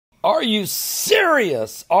Are you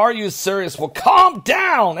serious? Are you serious? Well, calm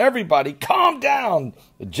down, everybody. Calm down.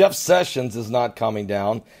 Jeff Sessions is not calming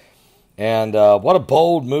down. And what a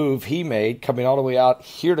bold move he made, coming all the way out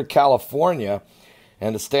here to California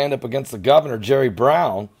and to stand up against the governor, Jerry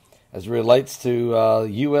Brown, as it relates to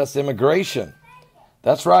U.S. immigration.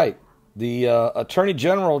 That's right. The Attorney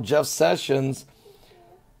General, Jeff Sessions,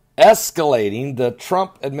 escalating the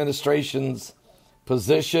Trump administration's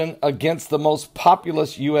position against the most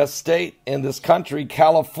populous U.S. state in this country,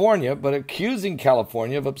 California, but accusing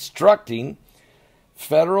California of obstructing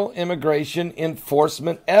federal immigration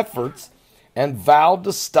enforcement efforts and vowed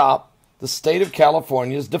to stop the state of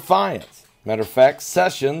California's defiance. Matter of fact,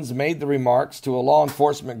 Sessions made the remarks to a law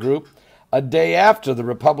enforcement group a day after the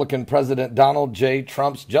Republican President Donald J.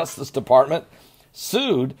 Trump's Justice Department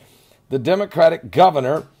sued the Democratic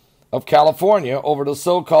governor of California over the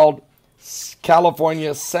so-called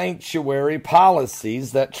California sanctuary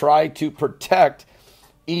policies that try to protect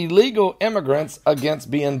illegal immigrants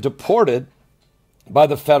against being deported by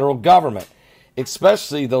the federal government,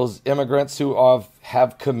 especially those immigrants who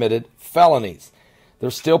have committed felonies.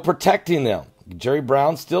 They're still protecting them. Jerry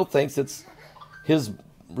Brown still thinks it's his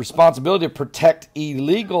responsibility to protect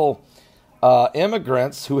illegal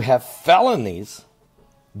immigrants who have felonies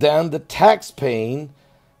than the tax-paying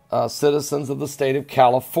citizens of the state of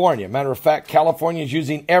California. Matter of fact, California is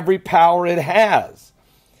using every power it has,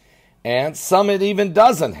 and some it even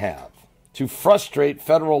doesn't have, to frustrate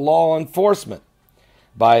federal law enforcement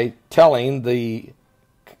by telling the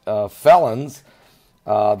felons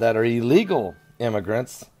that are illegal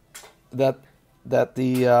immigrants that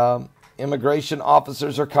the immigration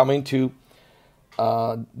officers are coming to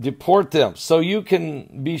deport them. So you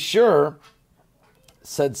can be sure,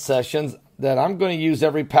 said Sessions, that I'm going to use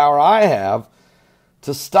every power I have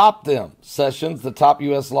to stop them. Sessions, the top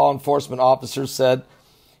U.S. law enforcement officer, said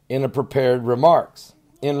in a prepared remarks.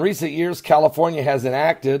 In recent years, California has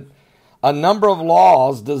enacted a number of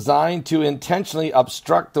laws designed to intentionally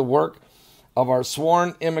obstruct the work of our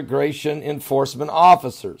sworn immigration enforcement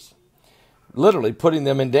officers, literally putting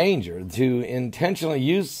them in danger. To intentionally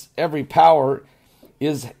use every power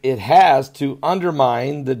it has to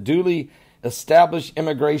undermine the duly established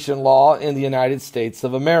immigration law in the United States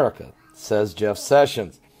of America, says Jeff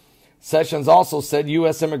Sessions. Sessions also said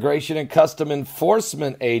U.S. immigration and custom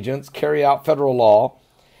enforcement agents carry out federal law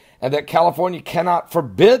and that California cannot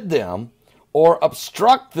forbid them or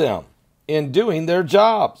obstruct them in doing their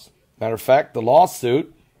jobs. Matter of fact, the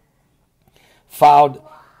lawsuit filed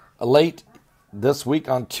late this week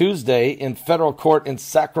on Tuesday in federal court in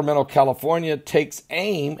Sacramento, California, takes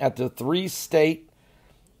aim at the three state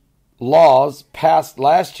laws passed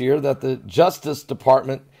last year that the Justice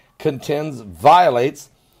Department contends violates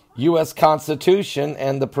U.S. Constitution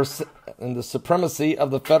and the supremacy of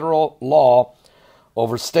the federal law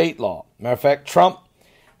over state law. Matter of fact, Trump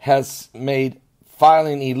has made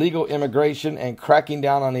filing illegal immigration and cracking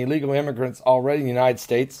down on illegal immigrants already in the United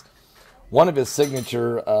States one of his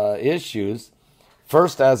signature issues.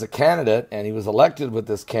 First as a candidate, and he was elected with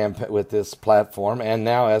this platform, and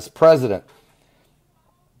now as president.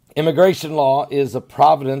 Immigration law is a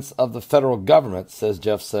providence of the federal government, says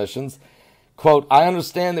Jeff Sessions. Quote, I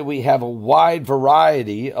understand that we have a wide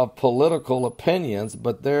variety of political opinions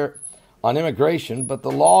on immigration, but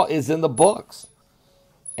the law is in the books,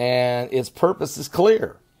 and its purpose is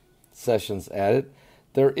clear, Sessions added.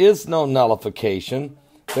 There is no nullification.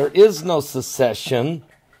 There is no secession.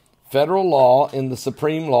 Federal law in the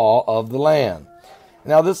supreme law of the land.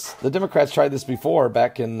 Now, the Democrats tried this before,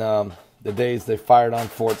 back in the days they fired on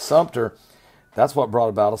Fort Sumter. That's what brought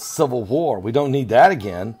about a civil war. We don't need that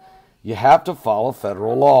again. You have to follow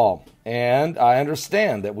federal law. And I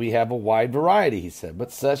understand that we have a wide variety, he said.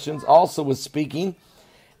 But Sessions also was speaking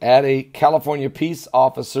at a California Peace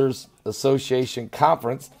Officers Association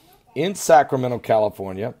conference in Sacramento,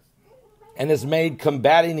 California, and has made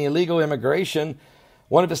combating illegal immigration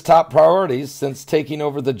one of his top priorities since taking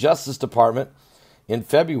over the Justice Department in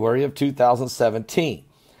February of 2017.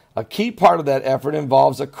 A key part of that effort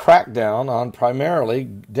involves a crackdown on primarily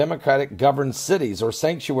Democratic-governed cities or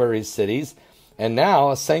sanctuary cities, and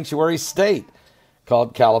now a sanctuary state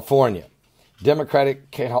called California.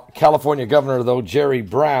 Democratic California Governor, though, Jerry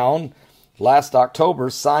Brown, last October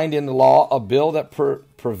signed into law a bill that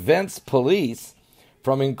prevents police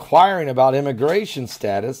from inquiring about immigration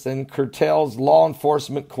status and curtails law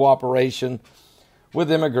enforcement cooperation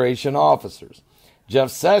with immigration officers. Jeff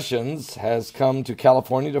Sessions has come to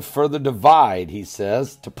California to further divide, he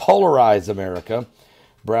says, to polarize America,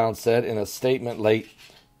 Brown said in a statement late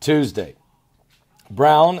Tuesday.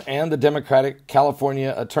 Brown and the Democratic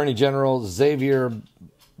California Attorney General Xavier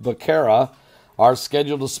Becerra are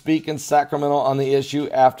scheduled to speak in Sacramento on the issue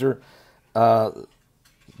after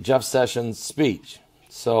Jeff Sessions' speech.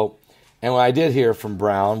 So, and when I did hear from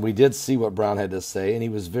Brown, we did see what Brown had to say, and he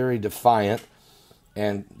was very defiant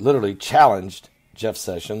and literally challenged Jeff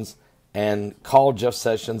Sessions and called Jeff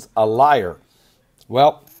Sessions a liar.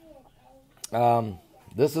 Well,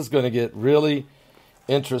 this is going to get really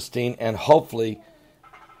interesting, and hopefully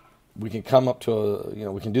we can come up to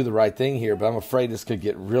we can do the right thing here, but I'm afraid this could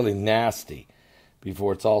get really nasty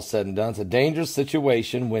before it's all said and done. It's a dangerous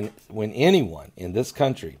situation when anyone in this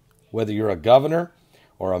country, whether you're a governor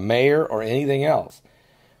or a mayor or anything else,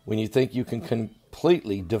 when you think you can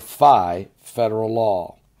completely defy federal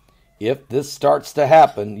law. If this starts to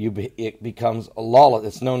happen, it becomes lawless.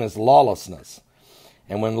 It's known as lawlessness.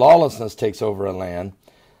 And when lawlessness takes over a land,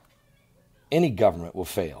 any government will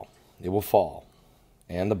fail. It will fall.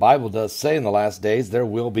 And the Bible does say in the last days there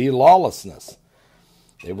will be lawlessness.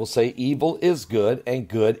 They will say evil is good and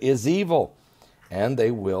good is evil. And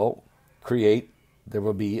they will there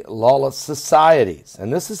will be lawless societies.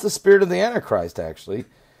 And this is the spirit of the Antichrist, actually,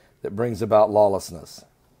 that brings about lawlessness.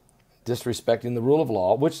 Disrespecting the rule of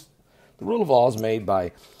law, which the rule of law is made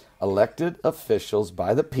by elected officials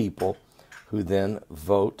by the people who then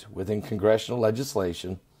vote within congressional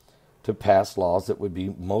legislation to pass laws that would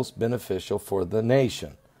be most beneficial for the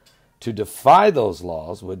nation. To defy those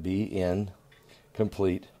laws would be in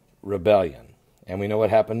complete rebellion. And we know what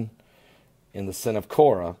happened in the sin of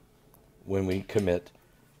Korah when we commit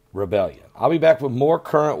rebellion. I'll be back with more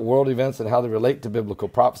current world events and how they relate to biblical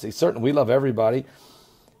prophecy. Certainly, we love everybody.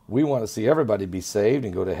 We want to see everybody be saved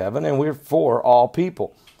and go to heaven, and we're for all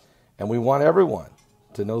people. And we want everyone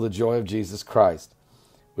to know the joy of Jesus Christ.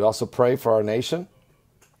 We also pray for our nation,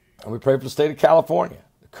 and we pray for the state of California.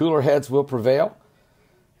 The cooler heads will prevail,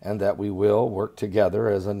 and that we will work together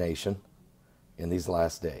as a nation in these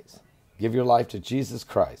last days. Give your life to Jesus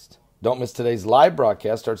Christ. Don't miss today's live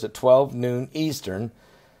broadcast. Starts at 12 noon Eastern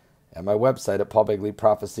at my website at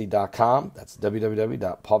paulbegleyprophecy.com. That's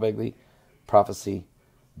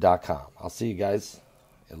www.paulbegleyprophecy.com. I'll see you guys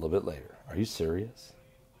a little bit later. Are you serious?